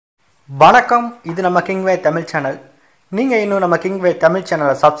வணக்கம். இது நம்ம கிங்வே தமிழ் சேனல். நீங்கள் இன்னும் நம்ம கிங்வே தமிழ்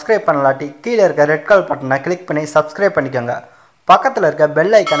சேனலை சப்ஸ்கிரைப் பண்ணலாட்டி கீழே இருக்க ரெட் கலர் பட்டனை கிளிக் பண்ணி சப்ஸ்கிரைப் பண்ணிக்கோங்க. பக்கத்தில் இருக்க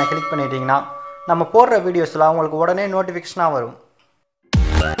பெல் ஐக்கானை கிளிக் பண்ணிட்டீங்கன்னா நம்ம போடுற வீடியோஸ்லாம் உங்களுக்கு உடனே நோட்டிஃபிகேஷனாக வரும்.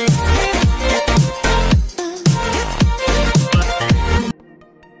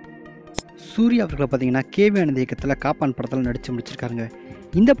 சூர்யா அவர்களை பார்த்தீங்கன்னா கேவி இயக்கத்தில் காப்பான் படத்தில் நடித்து முடிச்சிருக்காங்க.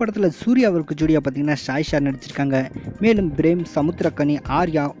 இந்த படத்தில் சூர்யா அவருக்கு ஜோடியாக பார்த்தீங்கன்னா சாய்ஷா நடிச்சிருக்காங்க. மேலும் பிரேம், சமுத்திரக்கனி,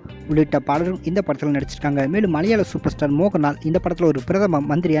 ஆர்யா உள்ளிட்ட பலரும் இந்த படத்தில் நடிச்சிருக்காங்க. மேலும் மலையாள சூப்பர் ஸ்டார் மோகன்லால் இந்த படத்தில் ஒரு பிரதம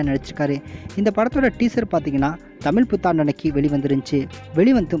மந்திரியாக நடிச்சிருக்காரு. இந்த படத்தோட டீசர் பார்த்தீங்கன்னா தமிழ் புத்தாண்டு அன்னைக்கு வெளிவந்துருந்துச்சு.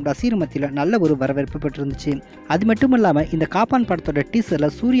 வெளிவந்தும் ரசிகர் மத்தியில் நல்ல ஒரு வரவேற்பு பெற்றிருந்துச்சு. அது மட்டும் இல்லாமல் இந்த காப்பான் படத்தோட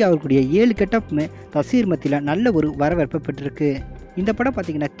டீசரில் சூர்யா அவர்களுடைய 7 கெட்டப்புமே ரசிகர் மத்தியில் நல்ல ஒரு வரவேற்பு பெற்றிருக்கு. இந்த படம்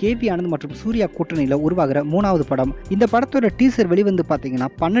பார்த்தீங்கன்னா கேபி ஆனந்த் மற்றும் சூர்யா கூட்டணியில் உருவாகிற 3வது படம். இந்த படத்தோட டீசர் வெளிவந்து பார்த்தீங்கன்னா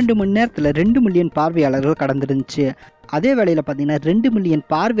 12 மணி நேரத்தில் 2 மில்லியன் பார்வையாளர்கள் கடந்துருந்துச்சு. அதே வேளையில் பார்த்தீங்கன்னா 2 மில்லியன்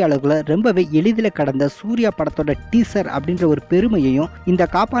பார்வையாளர்களை ரொம்பவே எளிதில் கடந்த சூர்யா படத்தோட டீசர் அப்படின்ற ஒரு பெருமையையும் இந்த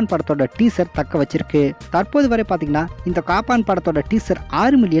காப்பான் படத்தோட டீசர் தக்க வச்சிருக்கு. தற்போது வரை பார்த்தீங்கன்னா இந்த காப்பான் படத்தோட டீசர்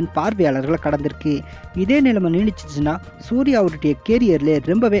 6 மில்லியன் பார்வையாளர்களை கடந்திருக்கு. இதே நிலைமை நீடிச்சிச்சுன்னா சூர்யா அவருடைய கேரியர்லேயே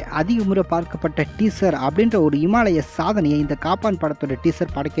ரொம்பவே அதிக முறை பார்க்கப்பட்ட டீசர் அப்படின்ற ஒரு இமாலய சாதனையை இந்த காப்பான் படத்தோட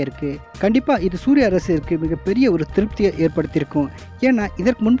டீசர் படைக்க இருக்கு. கண்டிப்பாக இது சூர்யா அரசுக்கு மிகப்பெரிய ஒரு திருப்தியை ஏற்படுத்தியிருக்கும். ஏன்னா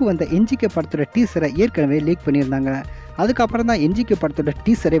இதற்கு முன்பு வந்த என்ஜிகே படத்தோட டீசரை ஏற்கனவே லீக் பண்ணியிருந்தாங்க. அதுக்கப்புறம் தான் என்ஜிகே படத்தோட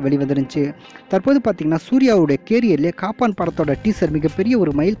டீசரே வெளிவந்துருந்துச்சு. தற்போது பார்த்தீங்கன்னா சூர்யாவுடைய கேரியர்லேயே காப்பான் படத்தோட டீசர் மிகப்பெரிய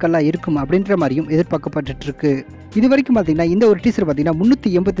ஒரு மைல்கல்லாக இருக்கும் அப்படின்ற மாதிரியும் எதிர்பார்க்கப்பட்டு இருக்கு. இது வரைக்கும் பார்த்தீங்கன்னா இந்த ஒரு டீசர் பார்த்தீங்கன்னா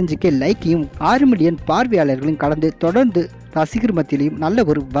 385K லைக்கையும் 6 மில்லியன் பார்வையாளர்களையும் கடந்து தொடர்ந்து ரசிகர் மத்தியிலையும் நல்ல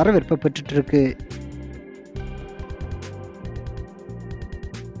ஒரு வரவேற்பை பெற்றுட்டு இருக்கு.